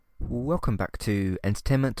Welcome back to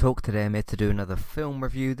Entertainment Talk. Today I'm here to do another film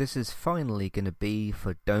review. This is finally going to be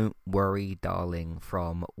for Don't Worry Darling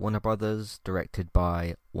from Warner Brothers, directed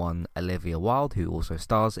by one Olivia Wilde, who also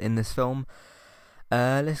stars in this film.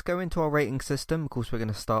 Let's go into our rating system. Of course, we're going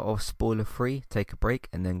to start off spoiler free, take a break,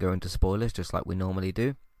 and then go into spoilers just like we normally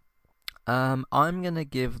do. I'm going to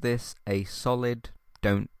give this a solid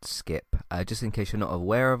don't skip. Just in case you're not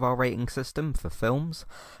aware of our rating system for films,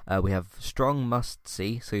 we have strong must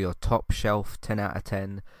see, so your top shelf 10 out of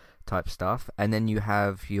 10 type stuff, and then you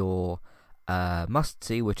have your must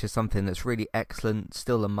see, which is something that's really excellent,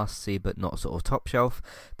 still a must see but not sort of top shelf.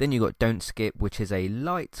 Then you got don't skip, which is a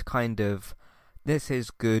light kind of this is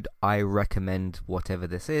good, I recommend whatever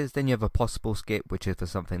this is. Then you have a possible skip, which is for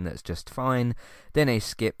something that's just fine. Then a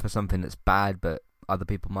skip for something that's bad but other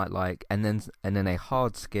people might like, and then a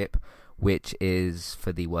hard skip, which is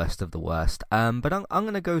for the worst of the worst. But I'm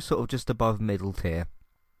going to go sort of just above middle tier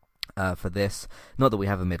for this. Not that we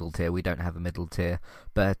have a middle tier, we don't have a middle tier,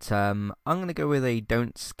 but I'm going to go with a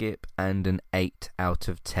don't skip and an 8 out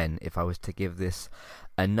of 10 if I was to give this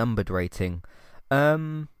a numbered rating.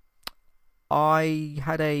 I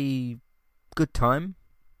had a good time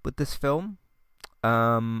with this film.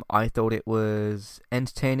 I thought it was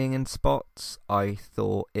entertaining in spots. I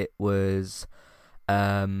thought it was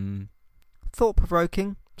thought-provoking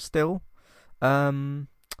still. It's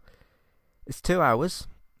 2 hours.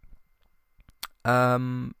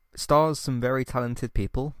 Stars some very talented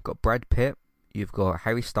people. Got Brad Pitt, you've got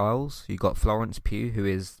Harry Styles, you've got Florence Pugh, who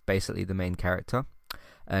is basically the main character.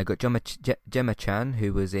 Got Gemma Chan,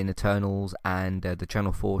 who was in Eternals and the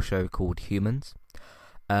Channel 4 show called Humans.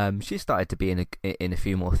 She started to be in a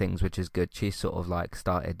few more things, which is good. She sort of like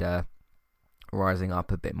started rising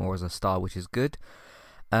up a bit more as a star, which is good.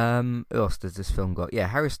 Who else does this film got? Yeah,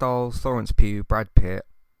 Harry Styles, Florence Pugh, Brad Pitt,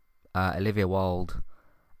 Olivia Wilde,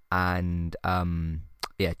 and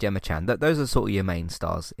Gemma Chan. Those are sort of your main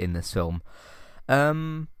stars in this film.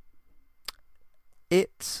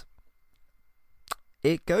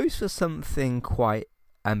 It goes for something quite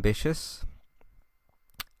ambitious,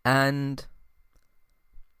 and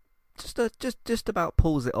just about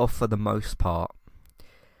pulls it off for the most part.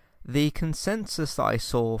 The consensus that I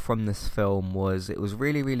saw from this film was it was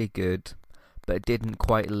really, really good, but it didn't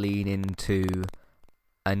quite lean into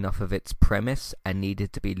enough of its premise and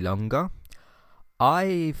needed to be longer.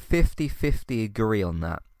 I 50-50 agree on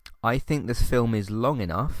that. I think this film is long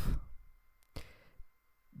enough.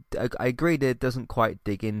 I agree that it doesn't quite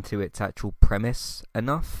dig into its actual premise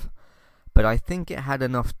enough, but I think it had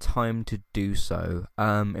enough time to do so.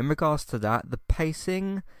 In regards to that, the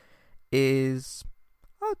pacing is,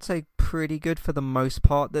 I'd say, pretty good for the most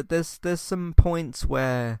part. That there's some points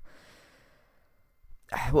where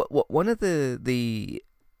one of the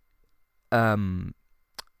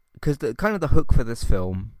because the kind of the hook for this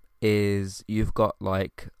film is you've got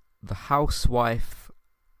like the housewife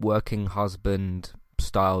working husband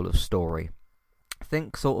style of story.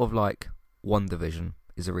 Think sort of like WandaVision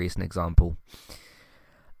is a recent example.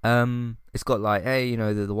 It's got like, hey,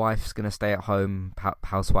 the wife's gonna stay at home,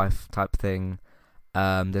 housewife type thing.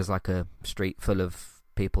 There's like a street full of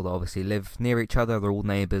people that obviously live near each other. They're all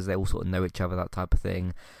neighbours. They all sort of know each other, that type of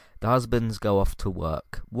thing. The husbands go off to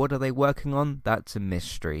work. What are they working on? That's a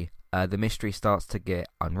mystery. The mystery starts to get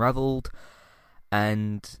unravelled,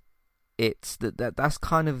 and it's that's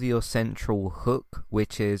kind of your central hook,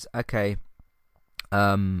 which is okay.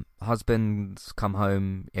 Husbands come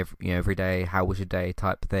home every day. How was your day?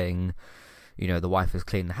 Type thing. The wife has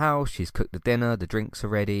cleaned the house. She's cooked the dinner. The drinks are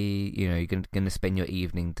ready. You're gonna spend your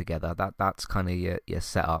evening together. That's kind of your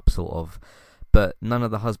setup, sort of. But none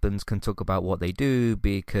of the husbands can talk about what they do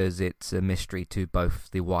because it's a mystery to both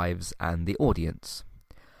the wives and the audience.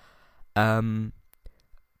 The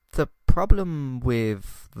problem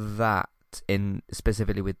with that,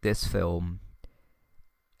 specifically with this film,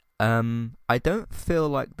 I don't feel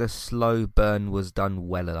like the slow burn was done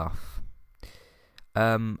well enough.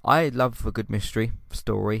 I love a good mystery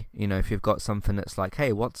story. If you've got something that's like,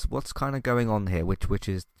 hey, what's kind of going on here, which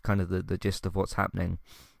is kind of the gist of what's happening.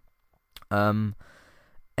 And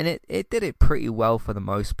it did it pretty well for the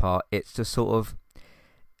most part. It's just sort of,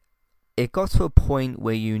 it got to a point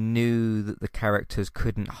where you knew that the characters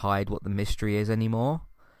couldn't hide what the mystery is anymore.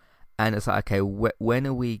 And it's like, okay, when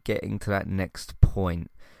are we getting to that next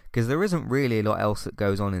point? Because there isn't really a lot else that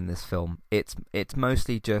goes on in this film. It's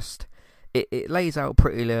mostly just, it lays out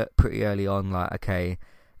pretty early on, like, okay,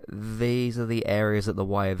 these are the areas that the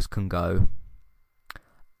wives can go.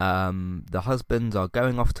 The husbands are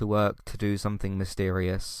going off to work to do something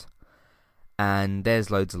mysterious, and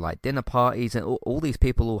there's loads of like dinner parties, and all these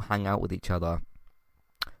people all hang out with each other.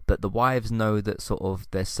 but the wives know that sort of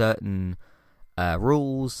there's certain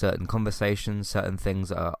rules, certain conversations, certain things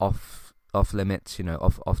that are off limits,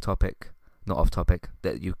 off topic, not off topic,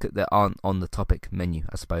 that aren't on the topic menu,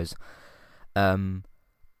 I suppose. And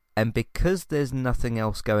because there's nothing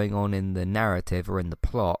else going on in the narrative or in the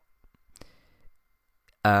plot,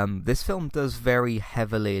 this film does very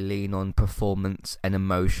heavily lean on performance and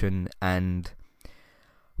emotion, and I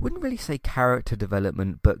wouldn't really say character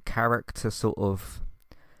development, but character sort of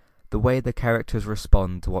the way the characters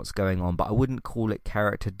respond to what's going on. But I wouldn't call it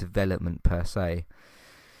character development per se.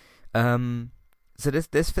 So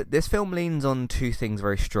this film leans on two things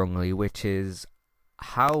very strongly, which is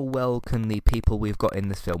how well can the people we've got in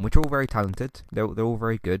this film, which are all very talented, they're all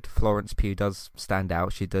very good. Florence Pugh does stand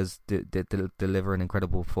out. She does deliver an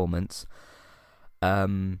incredible performance.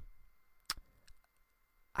 How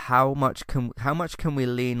much can we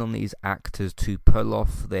lean on these actors to pull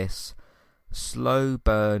off this slow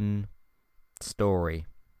burn story,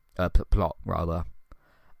 plot rather,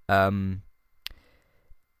 and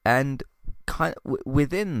kind of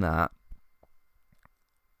within that,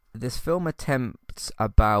 this film attempts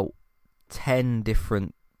about 10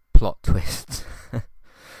 different plot twists,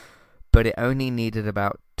 but it only needed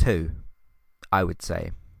about 2, I would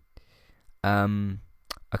say. I'll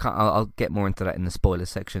get more into that in the spoiler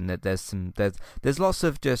section. That there's lots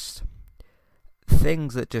of just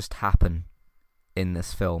things that just happen in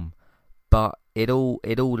this film, but it all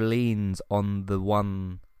leans on the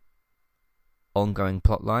one ongoing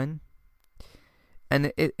plot line.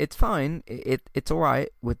 And it's fine. It's all right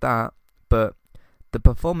with that, but the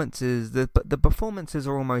performances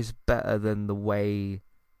are almost better than the way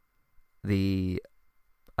the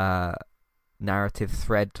narrative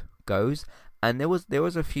thread goes. And there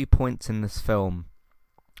was a few points in this film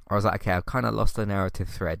where I was like, okay, I've kind of lost the narrative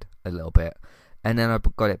thread a little bit, and then I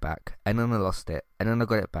got it back, and then I lost it, and then I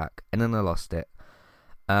got it back, and then I lost it.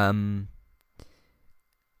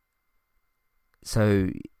 So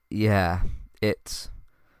yeah. I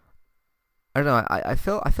don't know. I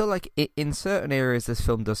feel like in certain areas this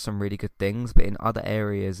film does some really good things, but in other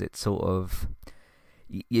areas it's sort of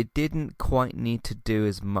you didn't quite need to do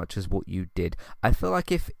as much as what you did. I feel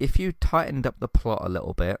like if you tightened up the plot a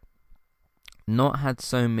little bit, not had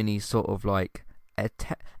so many sort of like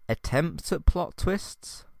attempts at plot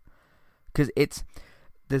twists, because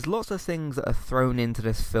there's lots of things that are thrown into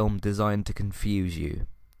this film designed to confuse you.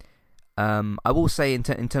 I will say in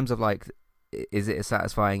terms of like, is it a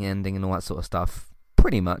satisfying ending and all that sort of stuff?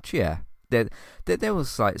 Pretty much, yeah. There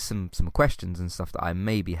was like some questions and stuff that I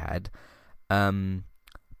maybe had,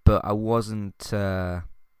 but I wasn't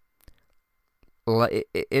like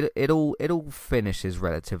it all finishes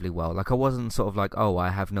relatively well. Like I wasn't sort of like, oh, I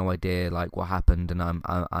have no idea like what happened and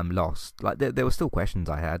I'm lost. Like there were still questions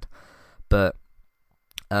I had, but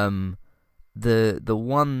the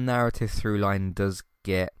one narrative through line does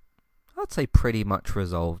get, I'd say, pretty much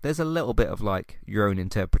resolved. There's a little bit of like your own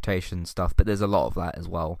interpretation stuff, but there's a lot of that as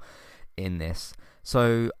well in this.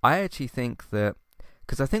 So I actually think that,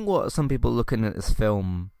 because I think what some people looking at this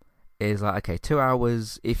film is like, okay, 2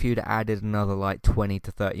 hours, if you'd added another like 20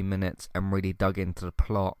 to 30 minutes and really dug into the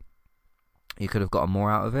plot, you could have gotten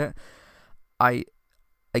more out of it.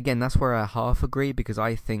 Again, that's where I half agree, because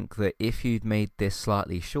I think that if you'd made this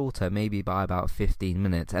slightly shorter, maybe by about 15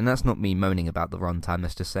 minutes, and that's not me moaning about the runtime,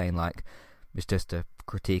 that's just saying like, it's just a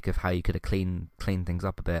critique of how you could have cleaned things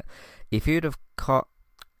up a bit. If you'd have cut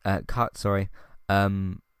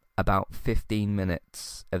about 15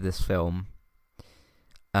 minutes of this film,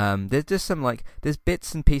 there's just some like, there's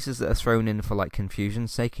bits and pieces that are thrown in for like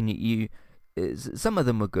confusion's sake, and some of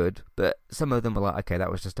them were good, but some of them were like, okay, that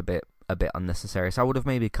was just a bit unnecessary. So I would have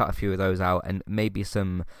maybe cut a few of those out, and maybe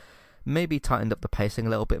tightened up the pacing a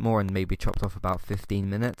little bit more, and maybe chopped off about 15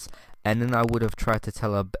 minutes. And then I would have tried to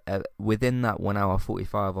tell within that 1 hour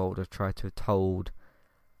 45, I would have tried to have told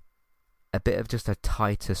a bit of just a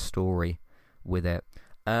tighter story with it.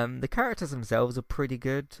 The characters themselves are pretty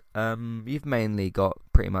good. You've mainly got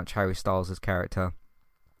pretty much Harry Styles' character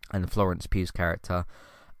and Florence Pugh's character.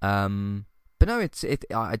 But no,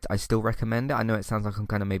 I still recommend it. I know it sounds like I'm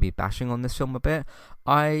kind of maybe bashing on this film a bit.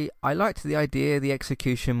 I liked the idea. The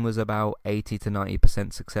execution was about 80 to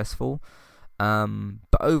 90% successful.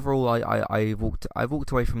 But overall, I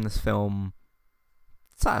walked away from this film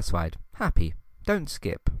satisfied, happy. Don't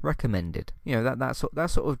skip. Recommended. You know, that sort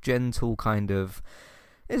of gentle kind of,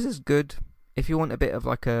 this is good. If you want a bit of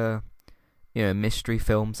like a, mystery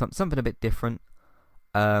film, something a bit different,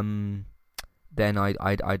 then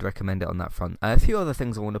I'd recommend it on that front. A few other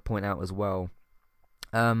things I want to point out as well.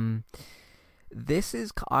 I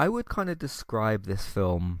would kind of describe this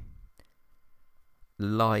film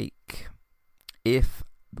like if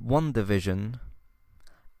WandaVision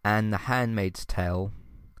and The Handmaid's Tale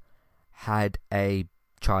had a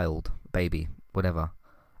child, baby, whatever.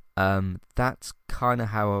 That's kind of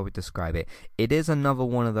how I would describe it. It is another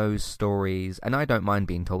one of those stories, and I don't mind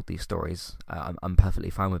being told these stories. I'm perfectly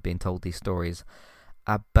fine with being told these stories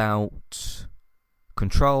about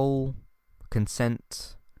control,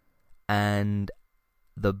 consent, and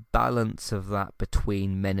the balance of that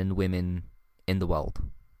between men and women in the world.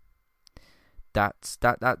 That's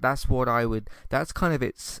what I would. That's kind of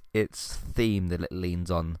its theme that it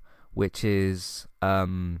leans on, which is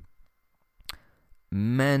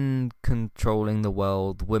men controlling the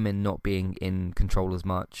world, women not being in control as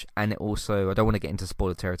much, and it also, I don't want to get into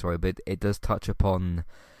spoiler territory, but it does touch upon,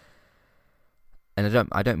 and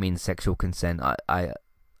I don't mean sexual consent.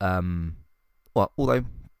 Well, although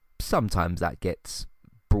sometimes that gets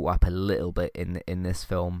brought up a little bit in this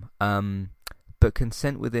film. But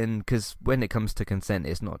consent within, because when it comes to consent,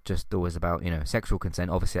 it's not just always about, sexual consent.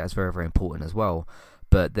 Obviously, that's very, very important as well.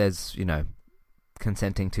 But there's,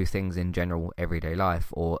 consenting to things in general, everyday life,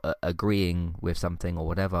 or agreeing with something or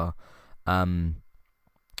whatever. And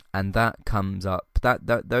that comes up.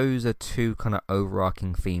 That those are two kind of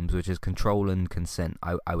overarching themes, which is control and consent,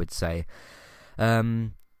 I would say.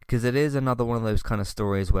 Because it is another one of those kind of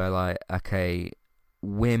stories where, like, okay,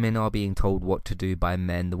 women are being told what to do by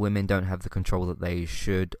men. The women don't have the control that they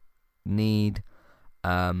should need,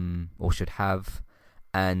 or should have,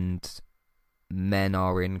 and men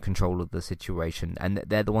are in control of the situation, and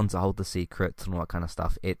they're the ones that hold the secrets and all that kind of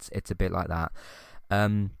stuff. It's a bit like that.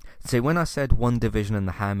 So when I said WandaVision and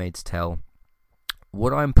The Handmaid's Tale,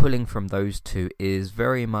 what I'm pulling from those two is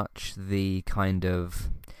very much the kind of,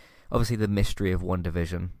 obviously the mystery of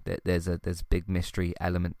WandaVision. There's a big mystery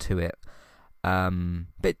element to it.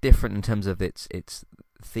 Bit different in terms of its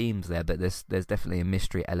themes there, but there's definitely a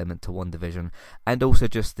mystery element to WandaVision, and also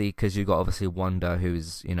just because you got obviously Wanda,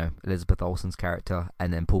 who's Elizabeth Olsen's character,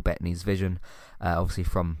 and then Paul Bettany's Vision, obviously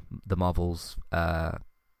from the Marvel's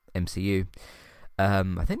MCU.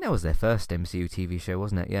 I think that was their first MCU TV show,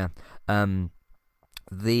 wasn't it? Yeah.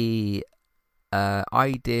 The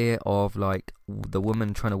idea of like the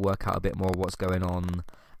woman trying to work out a bit more what's going on,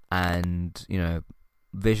 and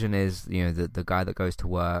Vision is, the guy that goes to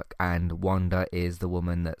work, and Wanda is the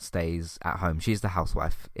woman that stays at home. She's the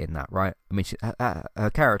housewife in that, right? I mean,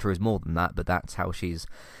 her character is more than that, but that's how she's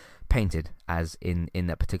painted as in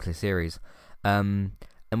that particular series. And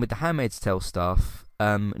with the Handmaid's Tale stuff,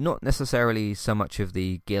 not necessarily so much of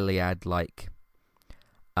the Gilead, like,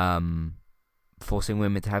 forcing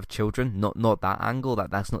women to have children. Not that angle.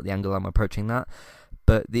 That's not the angle I'm approaching that.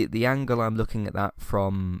 But the angle I'm looking at that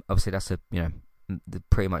from, obviously that's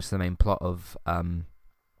pretty much the main plot of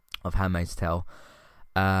Handmaid's Tale.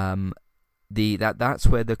 That's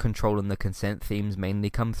where the control and the consent themes mainly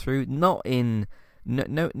come through. Not in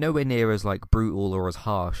nowhere near as like brutal or as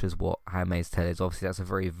harsh as what Handmaid's Tale is. Obviously, that's a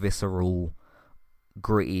very visceral,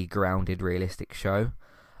 gritty, grounded, realistic show,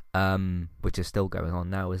 which is still going on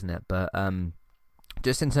now, isn't it? But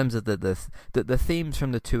just in terms of the themes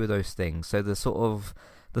from the two of those things. So the sort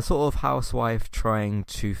of housewife trying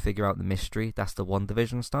to figure out the mystery, that's the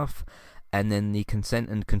WandaVision stuff, and then the consent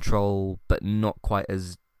and control, but not quite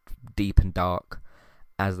as deep and dark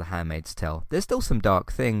as The Handmaid's Tale. There's still some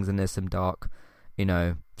dark things, and there's some dark,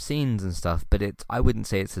 scenes and stuff, but I wouldn't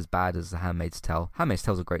say it's as bad as The Handmaid's Tale. Handmaid's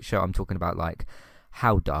Tale's a great show. I'm talking about like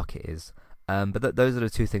how dark it is. But those are the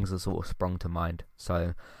two things that sort of sprung to mind.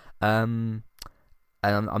 So, and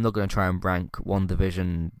I'm not going to try and rank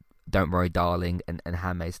WandaVision, Don't Worry Darling, and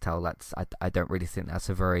Handmaid's Tale. I don't really think that's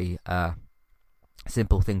a very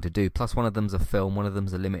simple thing to do. Plus, one of them's a film, one of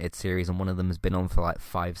them's a limited series, and one of them has been on for like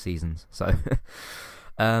 5 seasons. So,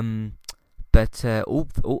 but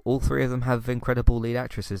all three of them have incredible lead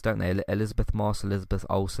actresses, don't they? Elizabeth Moss, Elizabeth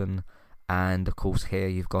Olsen, and of course here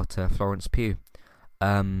you've got Florence Pugh,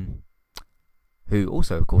 who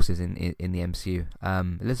also, of course, is in the MCU.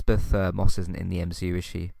 Elizabeth Moss isn't in the MCU, is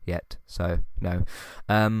she, yet? So, no.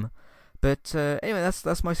 But anyway,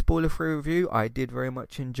 that's my spoiler-free review. I did very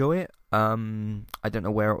much enjoy it. I don't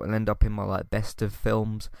know where it will end up in my like best of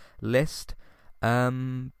films list.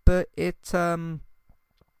 But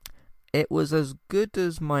it was as good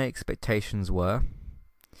as my expectations were,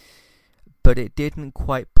 but it didn't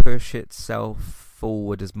quite push itself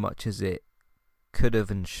forward as much as it could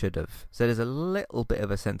have and should have. So there's a little bit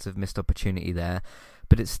of a sense of missed opportunity there,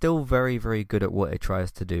 but it's still very, very good at what it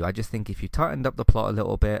tries to do. I just think if you tightened up the plot a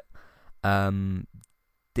little bit,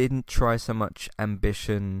 didn't try so much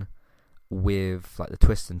ambition with like the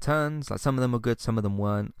twists and turns, like some of them were good, some of them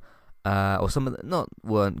weren't, or some of them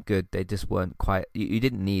weren't good. They just weren't quite. You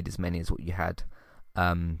didn't need as many as what you had.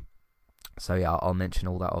 So yeah, I'll mention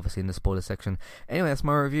all that obviously in the spoiler section. Anyway, that's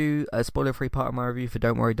my review, a spoiler-free part of my review for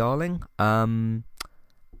Don't Worry Darling.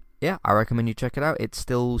 Yeah, I recommend you check it out. It's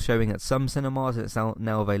still showing at some cinemas. It's now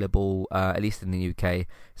available, at least in the UK.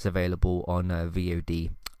 It's available on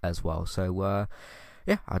VOD as well. So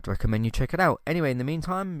yeah, I'd recommend you check it out. Anyway, in the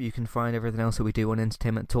meantime, you can find everything else that we do on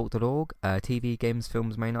entertainmenttalk.org. TV, games,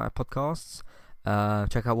 films, main night podcasts.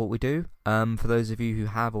 Check out what we do. For those of you who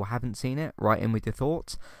have or haven't seen it, write in with your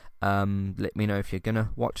thoughts. Let me know if you're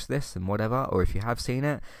gonna watch this and whatever, or if you have seen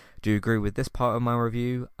it. Do you agree with this part of my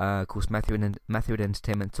review? Of course, Matthew at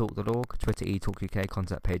entertainmenttalk.org, Twitter eTalkUK,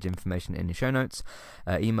 contact page information in your show notes,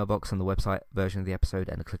 email box on the website version of the episode,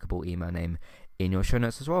 and a clickable email name in your show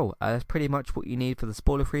notes as well. That's pretty much what you need for the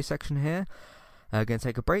spoiler-free section here. Gonna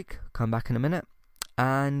take a break, come back in a minute,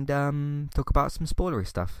 and talk about some spoilery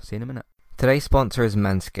stuff. See you in a minute. Today's sponsor is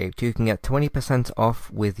Manscaped. You can get 20% off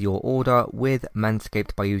with your order with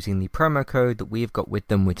Manscaped by using the promo code that we've got with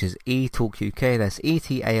them, which is eTalkUK. That's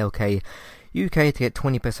ETALK UK to get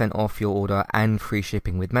 20% off your order and free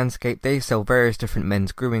shipping with Manscaped. They sell various different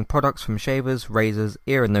men's grooming products, from shavers, razors,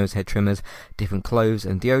 ear and nose hair trimmers, different clothes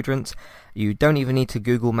and deodorants. You don't even need to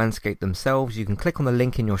Google Manscaped themselves. You can click on the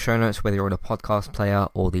link in your show notes, whether you're on a podcast player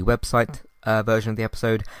or the website version of the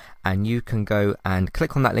episode, and you can go and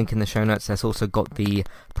click on that link in the show notes. There's also got the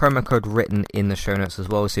promo code written in the show notes as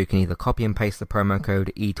well, so you can either copy and paste the promo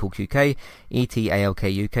code eTalkUK,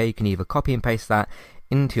 ETALKUK. You can either copy and paste that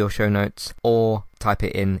into your show notes or type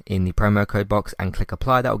it in the promo code box and click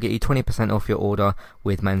apply. That will get you 20% off your order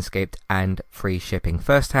with Manscaped and free shipping.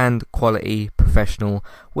 First hand, quality, professional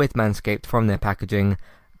with Manscaped, from their packaging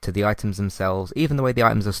to the items themselves. Even the way the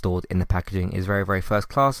items are stored in the packaging is very, very first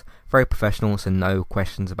class, very professional, so no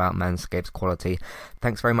questions about Manscaped's quality.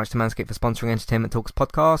 Thanks very much to Manscaped for sponsoring Entertainment Talks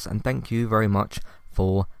podcast, and thank you very much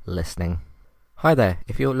for listening. Hi there,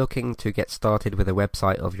 if you're looking to get started with a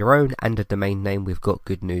website of your own and a domain name, we've got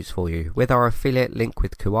good news for you. With our affiliate link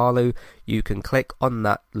with Kualu, you can click on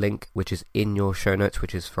that link which is in your show notes,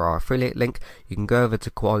 which is for our affiliate link. You can go over to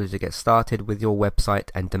Kualu to get started with your website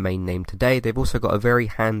and domain name today. They've also got a very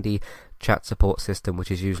handy chat support system,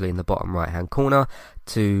 which is usually in the bottom right hand corner,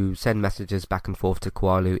 to send messages back and forth to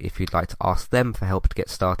Kualu if you'd like to ask them for help to get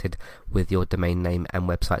started with your domain name and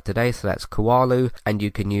website today. So that's Kualu, and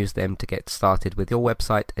you can use them to get started with your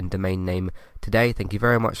website and domain name today. Thank you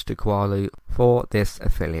very much to Kualu for this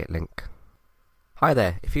affiliate link. Hi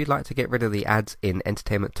there, if you'd like to get rid of the ads in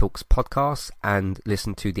Entertainment Talks podcasts and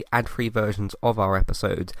listen to the ad-free versions of our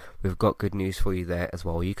episodes, we've got good news for you there as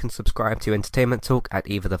well. You can subscribe to Entertainment Talk at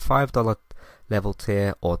either the $5 level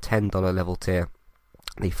tier or $10 level tier.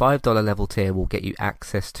 The $5 level tier will get you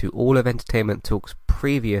access to all of Entertainment Talk's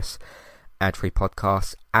previous ad-free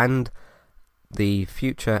podcasts and the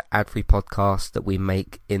future ad-free podcasts that we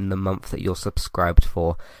make in the month that you're subscribed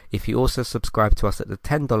for. If you also subscribe to us at the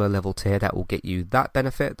 $10 level tier, that will get you that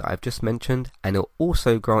benefit that I've just mentioned, and it'll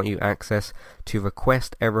also grant you access to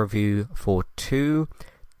request a review for 2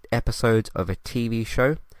 episodes of a TV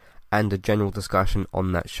show and a general discussion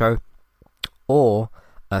on that show, or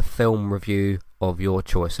a film review of your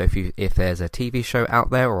choice. So if there's a TV show out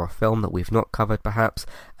there or a film that we've not covered perhaps,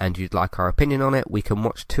 and you'd like our opinion on it, we can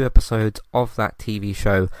watch 2 episodes of that TV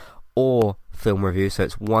show or film review. So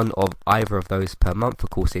it's one of either of those per month. Of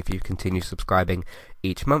course, if you continue subscribing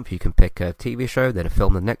each month, you can pick a TV show, then a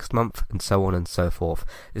film the next month, and so on and so forth.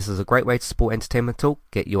 This is a great way to support Entertainment Talk,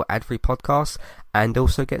 get your ad-free podcasts, and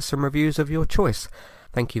also get some reviews of your choice.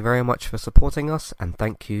 Thank you very much for supporting us, and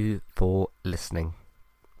thank you for listening.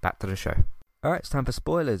 Back to the show. Alright, it's time for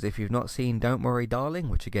spoilers. If you've not seen Don't Worry Darling,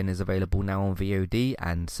 which again is available now on VOD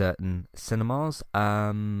and certain cinemas,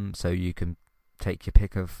 so you can take your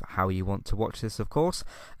pick of how you want to watch this, of course.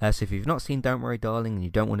 So if you've not seen Don't Worry Darling and you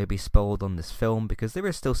don't want to be spoiled on this film, because there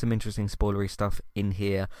is still some interesting spoilery stuff in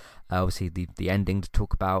here, obviously the ending to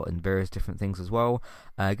talk about and various different things as well,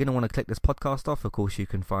 you're going to want to click this podcast off. Of course, you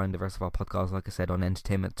can find the rest of our podcasts, like I said, on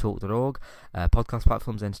entertainmenttalk.org, podcast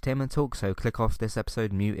platforms, Entertainment Talk. So click off this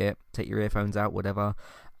episode, mute it, take your earphones out, whatever.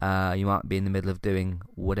 You might be in the middle of doing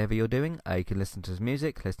whatever you're doing. You can listen to some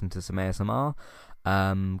music, listen to some ASMR.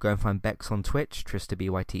 Go and find Bex on Twitch, Trista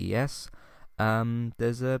BYTES.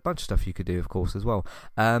 There's a bunch of stuff you could do, of course, as well.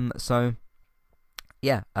 So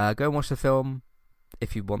yeah, go and watch the film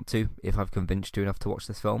if you want to, if I've convinced you enough to watch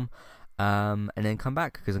this film, and then come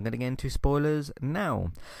back, because I'm going to get into spoilers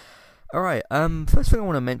now. Alright, first thing I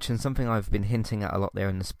want to mention, something I've been hinting at a lot there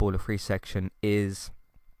in the spoiler-free section, is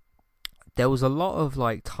there was a lot of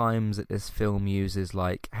like times that this film uses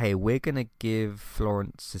like, hey, we're gonna give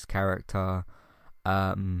Florence's character.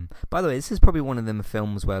 By the way, this is probably one of them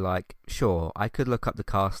films where, like, sure, I could look up the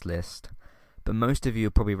cast list, but most of you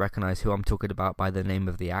probably recognize who I'm talking about by the name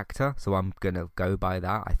of the actor, so I'm gonna go by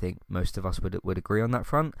that. I think most of us would agree on that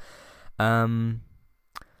front.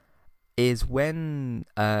 Is when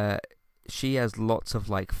she has lots of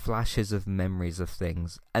like flashes of memories of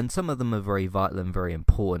things, and some of them are very vital and very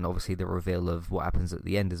important. Obviously, the reveal of what happens at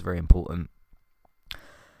the end is very important,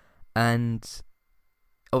 and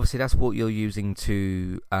obviously that's what you're using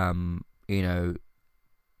to, you know,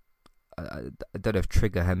 I don't know if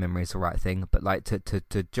trigger her memory is the right thing, but like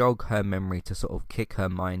to jog her memory, to sort of kick her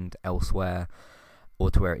mind elsewhere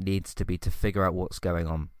or to where it needs to be to figure out what's going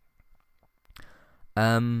on.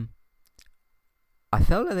 I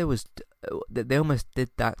felt like they almost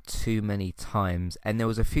did that too many times, and there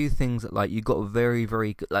was a few things that like you got very,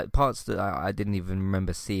 very good, like parts that I didn't even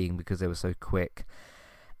remember seeing because they were so quick.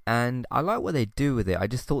 And I like what they do with it. I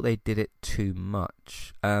just thought they did it too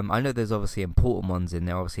much. I know there's obviously important ones in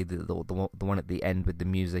there. Obviously the one at the end with the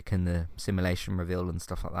music and the simulation reveal and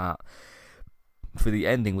stuff like that. For the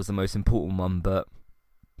ending was the most important one, but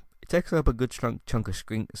it takes up a good chunk of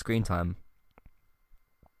screen time.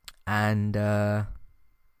 And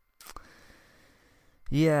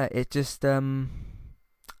yeah, it just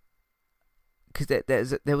because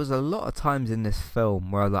there was a lot of times in this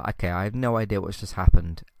film where I was like, okay, I have no idea what's just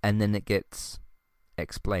happened, and then it gets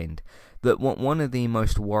explained. That one of the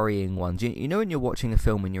most worrying ones, you know when you're watching a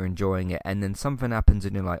film and you're enjoying it, and then something happens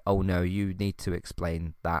and you're like, oh no, you need to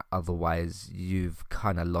explain that, otherwise you've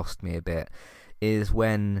kind of lost me a bit, is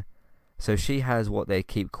when, so she has what they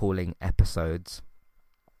keep calling episodes.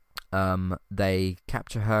 They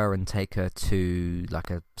capture her and take her to like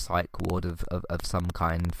a psych ward of some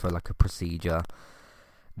kind for like a procedure.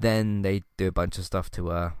 Then they do a bunch of stuff to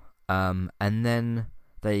her, and then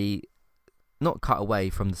they not cut away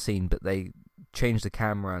from the scene, but they change the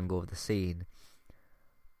camera angle of the scene.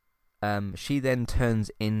 She then turns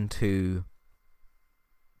into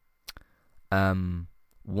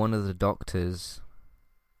one of the doctors,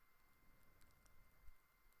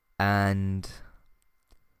 and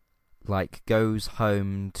like goes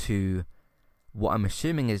home to what I'm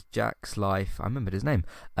assuming is Jack's life. I remembered his name.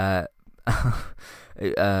 Harry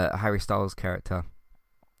Styles' character.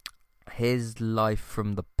 His life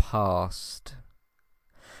from the past.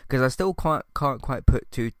 Because I still can't quite put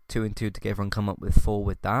two and two together and come up with four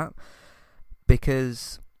with that.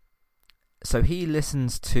 Because so he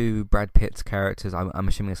listens to Brad Pitt's characters. I'm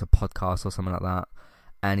assuming it's a podcast or something like that.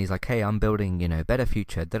 And he's like, hey, I'm building, better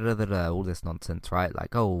future, all this nonsense, right?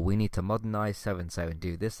 Like, oh, we need to modernize so-and-so and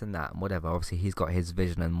do this and that and whatever. Obviously, he's got his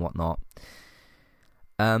vision and whatnot.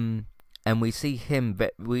 And we see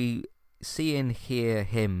and hear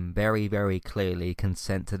him very, very clearly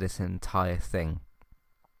consent to this entire thing.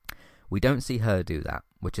 We don't see her do that,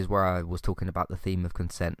 which is where I was talking about the theme of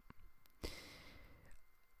consent.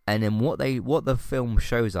 And then what the film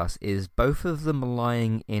shows us is both of them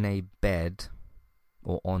lying in a bed,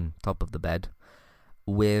 or on top of the bed,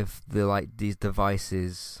 with these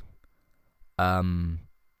devices,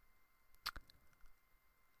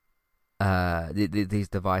 these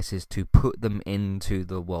devices to put them into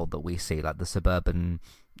the world that we see, like the suburban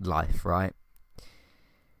life, right?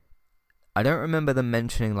 I don't remember them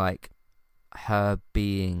mentioning like her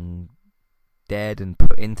being dead and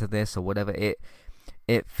put into this or whatever.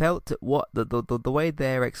 It felt what the way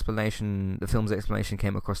their explanation, the film's explanation,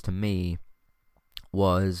 came across to me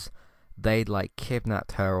was they'd like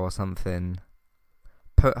kidnapped her or something,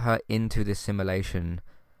 put her into this simulation,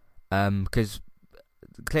 because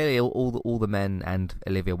clearly all the men and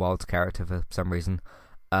Olivia Wilde's character for some reason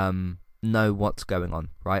know what's going on,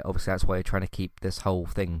 right? Obviously that's why you're trying to keep this whole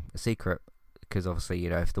thing a secret, because obviously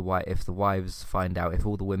if the wives find out, if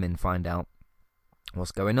all the women find out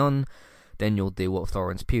what's going on, then you'll do what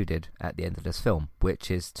Florence Pugh did at the end of this film, which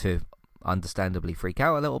is to understandably freak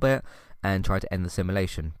out a little bit and try to end the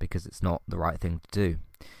simulation, because it's not the right thing to do.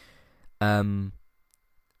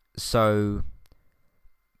 So,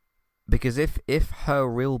 because if her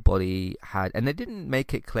real body had, and they didn't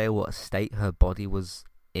make it clear what state her body was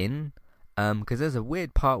in, because there's a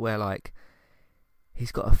weird part where like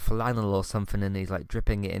he's got a flannel or something and he's like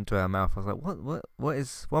dripping it into her mouth. I was like,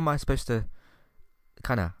 what am I supposed to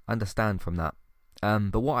kind of understand from that?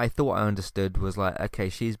 But what I thought I understood was like, okay,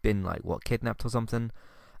 she's been like kidnapped or something.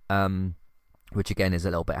 Which again is a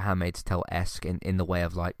little bit Handmaid's Tale-esque in the way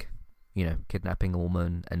of like, kidnapping a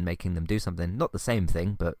woman and making them do something. Not the same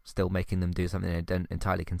thing, but still making them do something they don't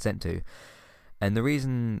entirely consent to. And the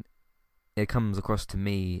reason it comes across to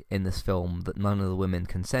me in this film that none of the women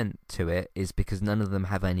consent to it is because none of them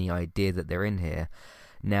have any idea that they're in here.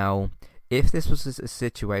 Now, if this was a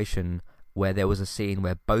situation where there was a scene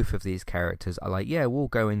where both of these characters are like, yeah, we'll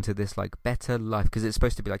go into this like better life, because it's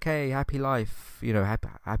supposed to be like, hey, happy life, you know,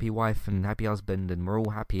 happy wife and happy husband, and we're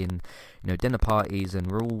all happy, and you know, dinner parties, and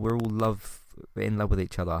we're all in love with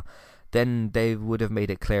each other, then they would have made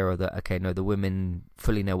it clearer that, okay, no, the women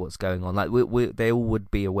fully know what's going on. Like they all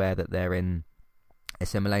would be aware that they're in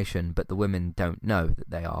assimilation, but the women don't know that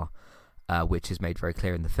they are, which is made very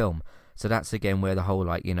clear in the film. So that's again where the whole,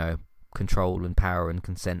 like, you know, control and power and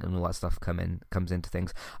consent and all that stuff comes into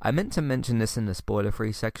things. I meant to mention this in the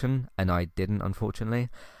spoiler-free section, and I didn't, unfortunately.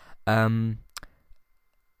 Not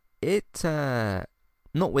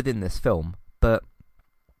within this film, but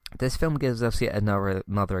this film gives us yet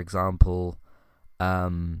another example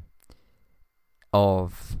of,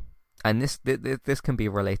 and this can be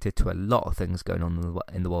related to a lot of things going on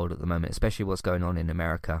in the world at the moment, especially what's going on in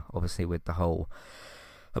America, obviously with the whole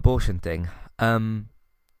abortion thing.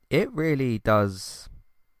 It really does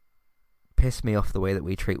piss me off the way that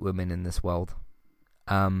we treat women in this world.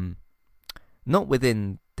 Not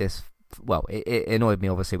within this. Well, it annoyed me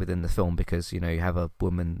obviously within the film, because, you know, you have a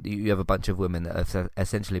bunch of women that have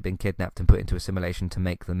essentially been kidnapped and put into assimilation to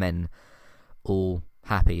make the men all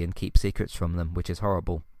happy and keep secrets from them, which is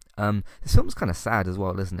horrible. This film's kind of sad as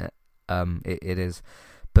well, isn't it? It is,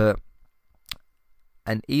 but,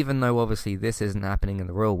 and even though obviously this isn't happening in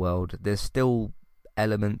the real world, there's still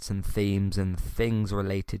elements and themes and things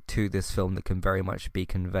related to this film that can very much be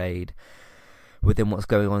conveyed within what's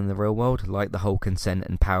going on in the real world, like the whole consent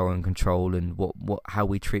and power and control, and how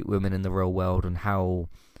we treat women in the real world, and how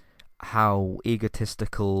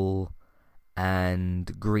egotistical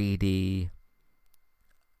and greedy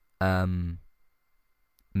men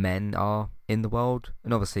are in the world.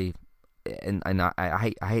 And obviously, and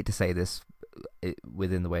I hate to say this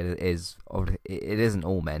within the way that it is, it isn't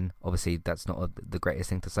all men. Obviously, that's not the greatest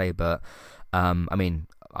thing to say, but I mean,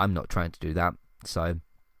 I'm not trying to do that. So,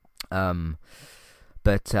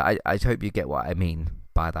 but I hope you get what I mean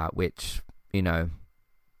by that. Which, you know,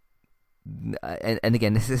 and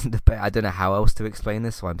again, this isn't I don't know how else to explain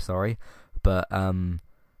this, so I'm sorry. But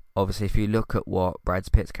obviously, if you look at what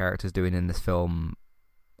Brad Pitt's character is doing in this film,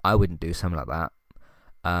 I wouldn't do something like that.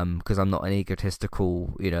 Because I'm not an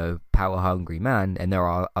egotistical, you know, power-hungry man, and there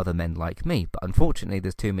are other men like me. But unfortunately,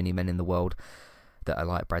 there's too many men in the world that are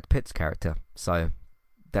like Brad Pitt's character. So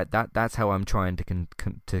that's how I'm trying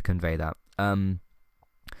to convey that. I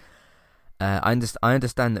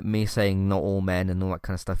understand that me saying not all men and all that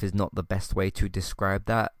kind of stuff is not the best way to describe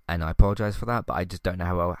that, and I apologize for that. But I just don't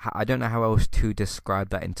know how else to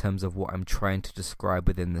describe that in terms of what I'm trying to describe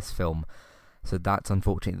within this film. So that's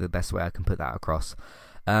unfortunately the best way I can put that across.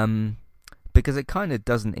 Because it kind of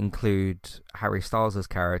doesn't include Harry Styles'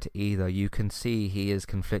 character either. You can see he is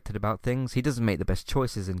conflicted about things. He doesn't make the best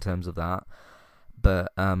choices in terms of that, but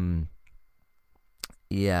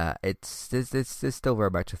yeah, it's still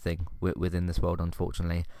very much a thing within this world,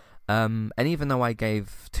 unfortunately. And even though I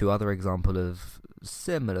gave two other examples of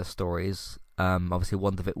similar stories, obviously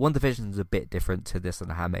WandaVision is a bit different to this and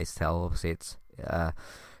The Handmaid's Tale. Obviously, it's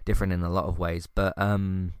different in a lot of ways, but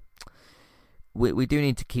we do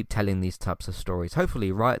need to keep telling these types of stories. Hopefully,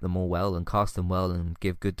 write them all well and cast them well and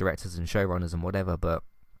give good directors and showrunners and whatever. But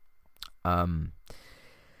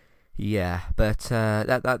yeah, but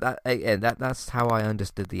that's how I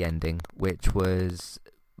understood the ending, which was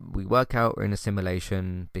we work out we're in a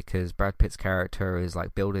simulation because Brad Pitt's character is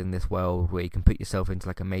like building this world where you can put yourself into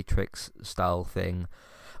like a Matrix style thing.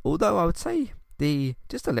 Although I would say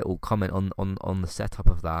just a little comment on the setup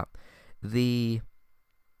of that, the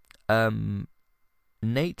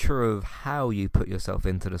nature of how you put yourself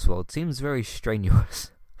into this world seems very strenuous.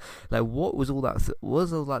 Like, what was all that? What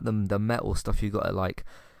was all like the metal stuff you got to like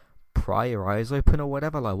pry your eyes open or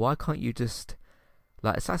whatever? Like, why can't you just,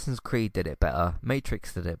 like, Assassin's Creed did it better,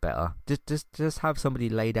 Matrix did it better. Just have somebody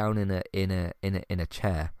lay down in a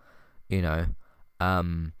chair, you know.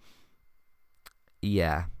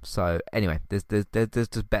 Yeah. So anyway, there's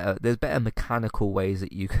just better mechanical ways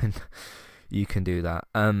that you can do that.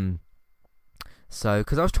 So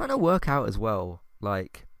because I was trying to work out as well,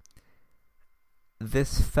 like,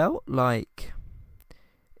 this felt like,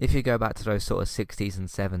 if you go back to those sort of 60s and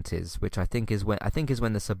 70s, which I think is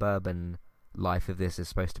when the suburban life of this is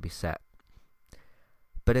supposed to be set,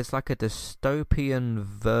 but it's like a dystopian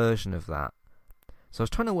version of that. So I was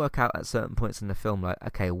trying to work out at certain points in the film, like,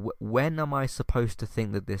 okay, when am I supposed to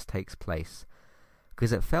think that this takes place?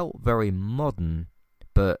 Because it felt very modern,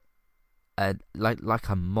 but like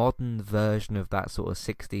a modern version of that sort of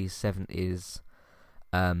 60s, 70s,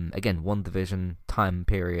 again, One Division time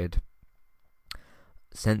period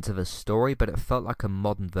sense of a story, but it felt like a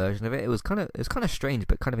modern version of it. It was kind of strange,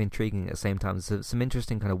 but kind of intriguing at the same time. So some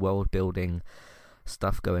interesting kind of world building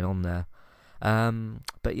stuff going on there.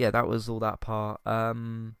 But yeah, that was all that part.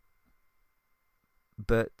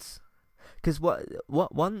 But because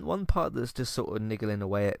one part that's just sort of niggling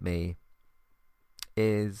away at me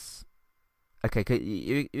is, okay,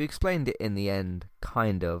 you explained it in the end,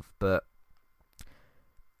 kind of, but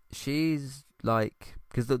she's like,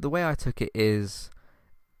 because the way I took it is,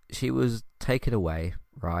 she was taken away,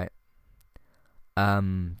 right?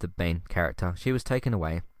 The main character, she was taken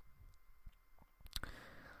away.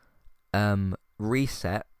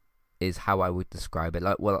 Reset is how I would describe it.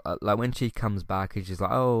 Like, well, like when she comes back and she's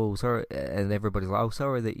like, "Oh, sorry," and everybody's like, "Oh,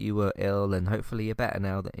 sorry that you were ill, and hopefully you're better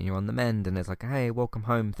now that you're on the mend." And it's like, "Hey, welcome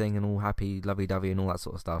home" thing, and all happy, lovey-dovey, and all that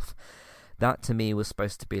sort of stuff. That to me was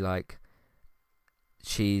supposed to be like,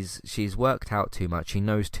 she's worked out too much, she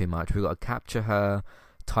knows too much. We've got to capture her,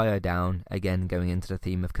 tie her down, again going into the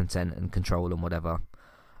theme of consent and control and whatever.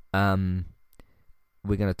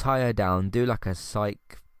 We're going to tie her down, do like a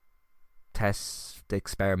psych test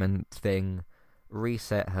experiment thing,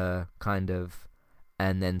 reset her kind of,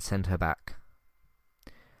 and then send her back.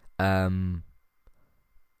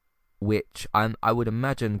 Which I would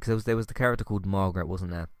imagine, because there was the character called Margaret,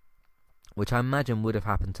 wasn't there? Which I imagine would have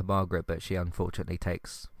happened to Margaret, but she unfortunately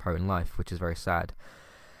takes her own life, which is very sad.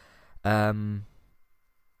 So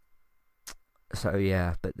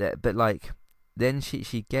yeah, but like, then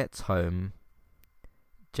she gets home.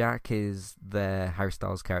 Jack is there. Harry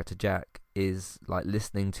Styles' character Jack is like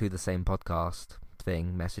listening to the same podcast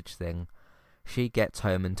thing, message thing. She gets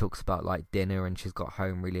home and talks about like dinner, and she's got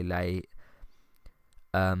home really late.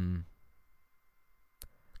 Because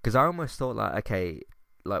I almost thought like, okay,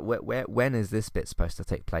 like when is this bit supposed to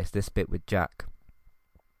take place? This bit with Jack.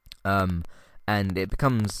 And it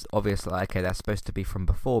becomes obvious like, okay, that's supposed to be from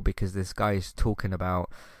before, because this guy's talking about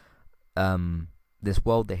this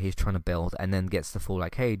world that he's trying to build, and then gets the full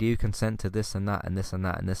like, hey, do you consent to this and that and this and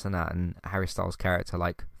that and this and that? And Harry Styles' character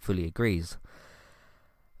like fully agrees.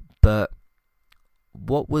 But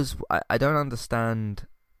what was I don't understand.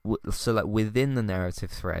 So like within the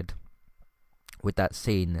narrative thread with that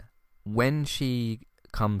scene, when she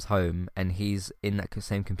comes home and he's in that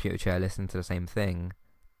same computer chair listening to the same thing,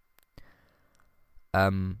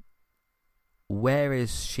 where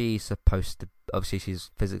is she supposed to? Obviously, she's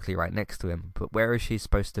physically right next to him, but where is she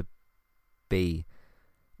supposed to be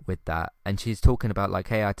with that? And she's talking about like,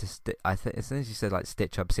 hey, as soon as she said like,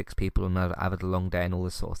 stitch up 6 people and I've had a long day and all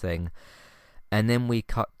this sort of thing. And then we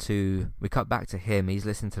cut back to him. He's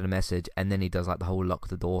listening to the message, and then he does like the whole lock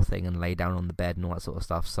the door thing and lay down on the bed and all that sort of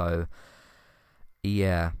stuff. So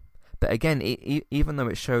yeah, but again, even though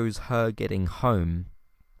it shows her getting home,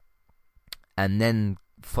 and then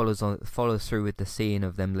follows through with the scene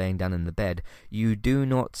of them laying down in the bed, you do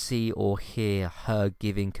not see or hear her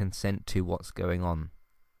giving consent to what's going on.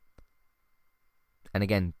 And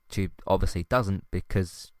again, she obviously doesn't,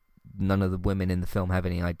 because none of the women in the film have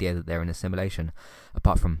any idea that they're in a simulation,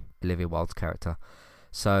 apart from Olivia Wilde's character.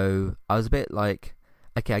 So I was a bit like,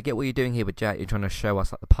 okay, I get what you're doing here with Jack. You're trying to show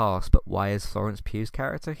us like the past, but why is Florence Pugh's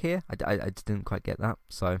character here? I just didn't quite get that.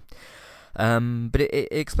 So, but it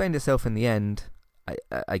explained itself in the end.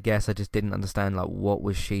 I guess I just didn't understand like, what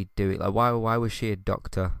was she doing? Like, why was she a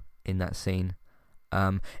doctor in that scene?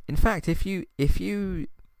 In fact, if you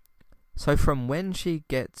so from when she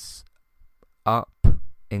gets up,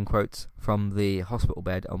 in quotes, from the hospital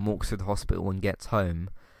bed and walks through the hospital and gets home,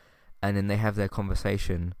 and then they have their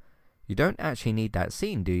conversation, you don't actually need that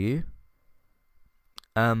scene, do you?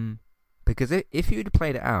 Because if you'd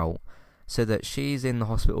played it out so that she's in the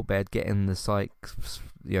hospital bed getting the psych,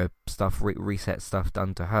 stuff, reset stuff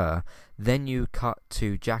done to her, then you cut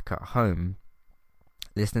to Jack at home,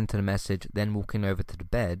 listening to the message, then walking over to the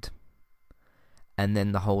bed, and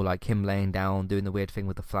then the whole like him laying down, doing the weird thing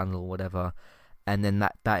with the flannel or whatever, and then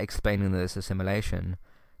that explaining that it's a simulation,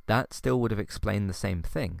 that still would have explained the same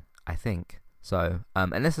thing, I think. So,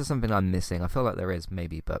 unless there's something I'm missing, I feel like there is,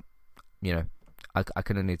 maybe, but, I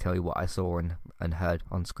can only tell you what I saw and heard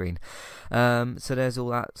on screen. So there's all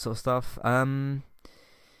that sort of stuff.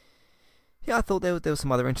 Yeah, I thought there were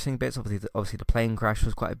some other interesting bits. Obviously the plane crash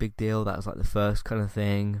was quite a big deal. That was like the first kind of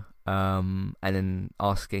thing. And then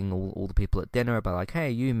asking all the people at dinner about like, hey,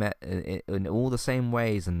 you met in all the same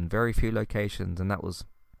ways and very few locations, and that was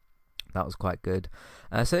quite good.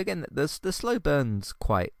 So again, the slow burn's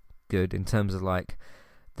quite good in terms of like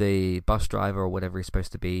the bus driver or whatever he's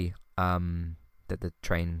supposed to be. the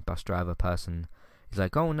train bus driver person is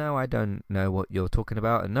like, oh no, I don't know what you're talking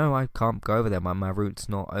about, and no, I can't go over there, my route's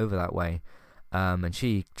not over that way. And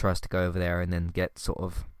she tries to go over there and then gets sort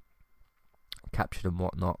of captured and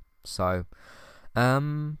whatnot. So but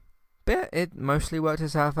yeah, it mostly worked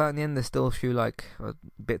itself out in the end. There's still a few like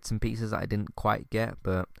bits and pieces that I didn't quite get,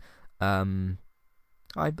 but I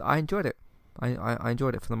enjoyed it. I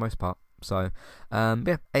enjoyed it for the most part. So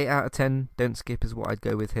yeah, 8 out of 10. Don't skip is what I'd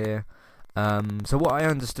go with here. So what I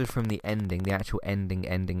understood from the ending, the actual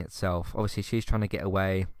ending itself, obviously she's trying to get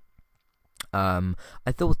away. I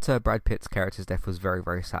thought Brad Pitt's character's death was very,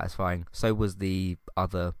 very satisfying. So was the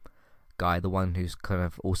other guy, the one who's kind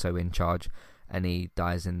of also in charge, and he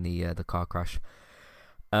dies in the car crash.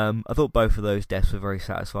 I thought both of those deaths were very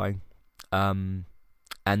satisfying. And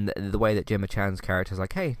the way that Gemma Chan's character is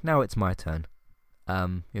like, hey, now it's my turn.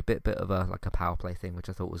 A bit of a like a power play thing, which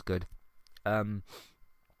I thought was good. So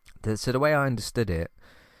the way I understood it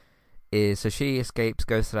is, so she escapes,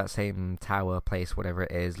 goes to that same tower place, whatever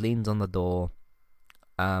it is, leans on the door,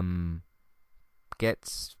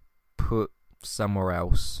 gets put somewhere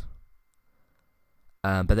else,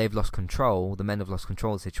 but they've lost control. The men have lost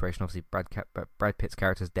control of the situation. Obviously, Brad Pitt's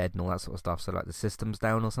character's dead and all that sort of stuff. So like the system's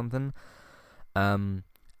down or something. And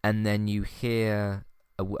then you hear,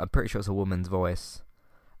 I'm pretty sure it's a woman's voice,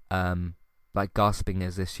 like gasping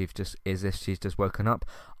as if she's just woken up.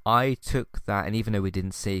 I took that, and even though we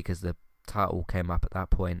didn't see because the title came up at that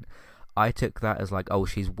point, I took that as like, oh,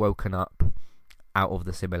 she's woken up out of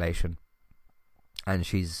the simulation and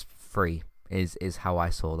she's free. Is how I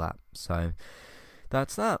saw that. So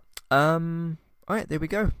that's that. Alright, there we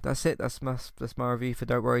go. That's it. That's my review for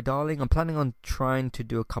Don't Worry Darling. I'm planning on trying to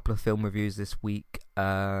do a couple of film reviews this week.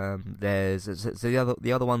 There's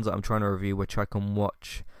the other ones that I'm trying to review, which I can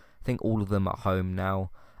watch, I think all of them at home now,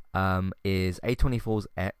 is A24's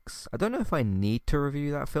X. I don't know if I need to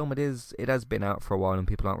review that film. It has been out for a while and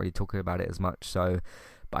people aren't really talking about it as much. So,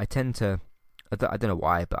 but I tend to, I don't know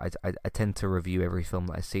why, but I tend to review every film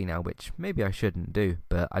that I see now, which maybe I shouldn't do,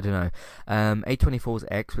 but I don't know. A24's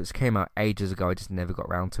X, which came out ages ago, I just never got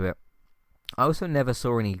around to it. I also never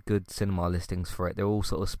saw any good cinema listings for it. They're all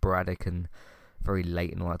sort of sporadic and very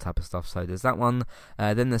late and all that type of stuff. So there's that one.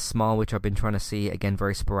 Then there's Smile, which I've been trying to see. Again,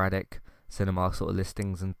 very sporadic cinema sort of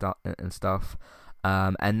listings and stuff.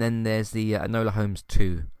 And then there's the Enola Holmes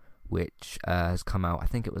 2, which has come out, I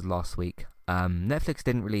think it was last week. Netflix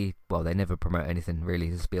didn't really, well, they never promote anything really,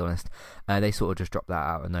 to be honest. They sort of just dropped that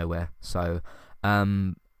out of nowhere. So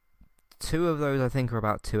 2 of those I think are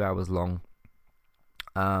about 2 hours long.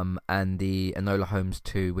 And the Enola Holmes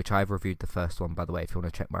 2, which I've reviewed the first one, by the way, if you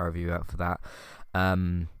want to check my review out for that,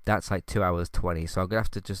 that's like 2 hours 20, so I'm going to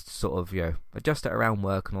have to just sort of, adjust it around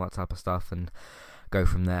work and all that type of stuff and go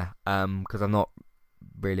from there, because I'm not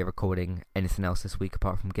really recording anything else this week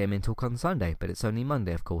apart from Gaming Talk on Sunday, but it's only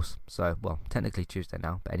Monday, of course, so, well, technically Tuesday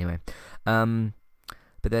now, but anyway,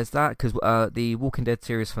 but there's that, because the Walking Dead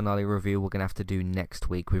series finale review we're going to have to do next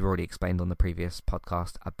week. We've already explained on the previous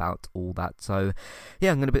podcast about all that. So,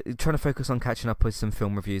 yeah, I'm going to be trying to focus on catching up with some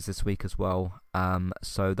film reviews this week as well.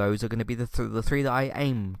 So those are going to be the 3 that I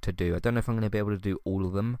aim to do. I don't know if I'm going to be able to do all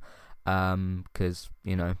of them, because,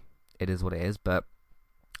 it is what it is. But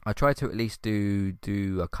I try to at least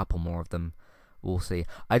do a couple more of them. We'll see.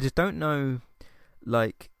 I just don't know,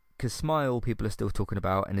 like, because Smile people are still talking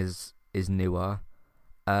about and is newer.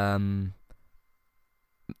 Enola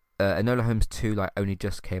Holmes 2 like only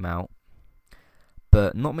just came out,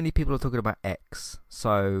 but not many people are talking about X.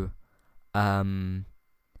 So, but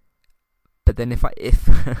then if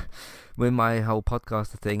with my whole podcast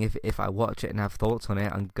thing, if I watch it and have thoughts on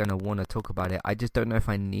it, I'm gonna want to talk about it. I just don't know if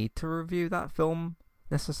I need to review that film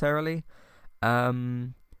necessarily.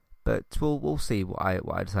 But we'll see what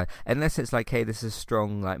I decide. Unless it's like, hey, this is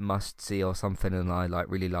strong, like must see or something, and I like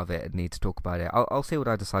really love it and need to talk about it. I'll see what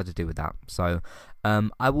I decide to do with that. So,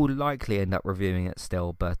 I will likely end up reviewing it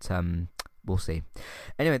still, but we'll see.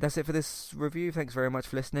 Anyway, that's it for this review. Thanks very much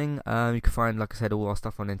for listening. You can find, like I said, all our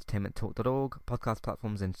stuff on entertainmenttalk.org, podcast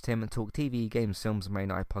platforms, Entertainment Talk, TV, games, films, and May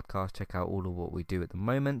Night podcast. Check out all of what we do at the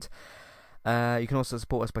moment. You can also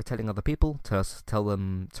support us by telling other people, tell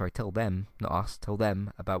them, not us, tell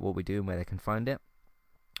them about what we do and where they can find it.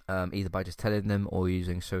 Either by just telling them or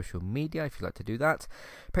using social media if you'd like to do that.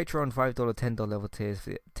 Patreon, $5,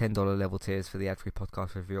 $10 level tiers for the ad-free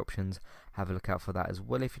podcast review options. Have a look out for that as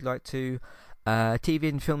well if you'd like to. TV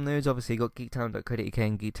and film news, obviously you got geektown.co.uk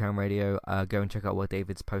and Geektown Radio. Go and check out what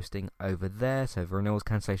David's posting over there. So renewals,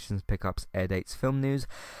 cancellations, pickups, air dates, film news.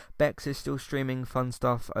 Bex is still streaming fun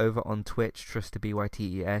stuff over on Twitch,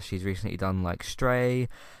 TristaBytes. She's recently done like Stray,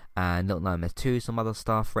 and Little Nightmares 2, some other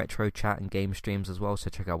stuff, retro chat and game streams as well, so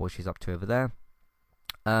check out what she's up to over there.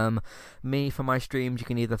 Me, for my streams, you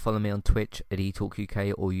can either follow me on Twitch at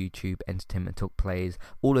eTalkUK or YouTube Entertainment Talk Plays.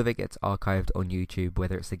 All of it gets archived on YouTube,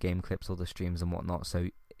 whether it's the game clips or the streams and whatnot. So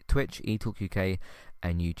Twitch, eTalkUK,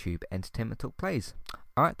 and YouTube Entertainment Talk Plays.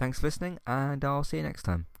 Alright, thanks for listening, and I'll see you next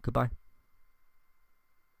time. Goodbye.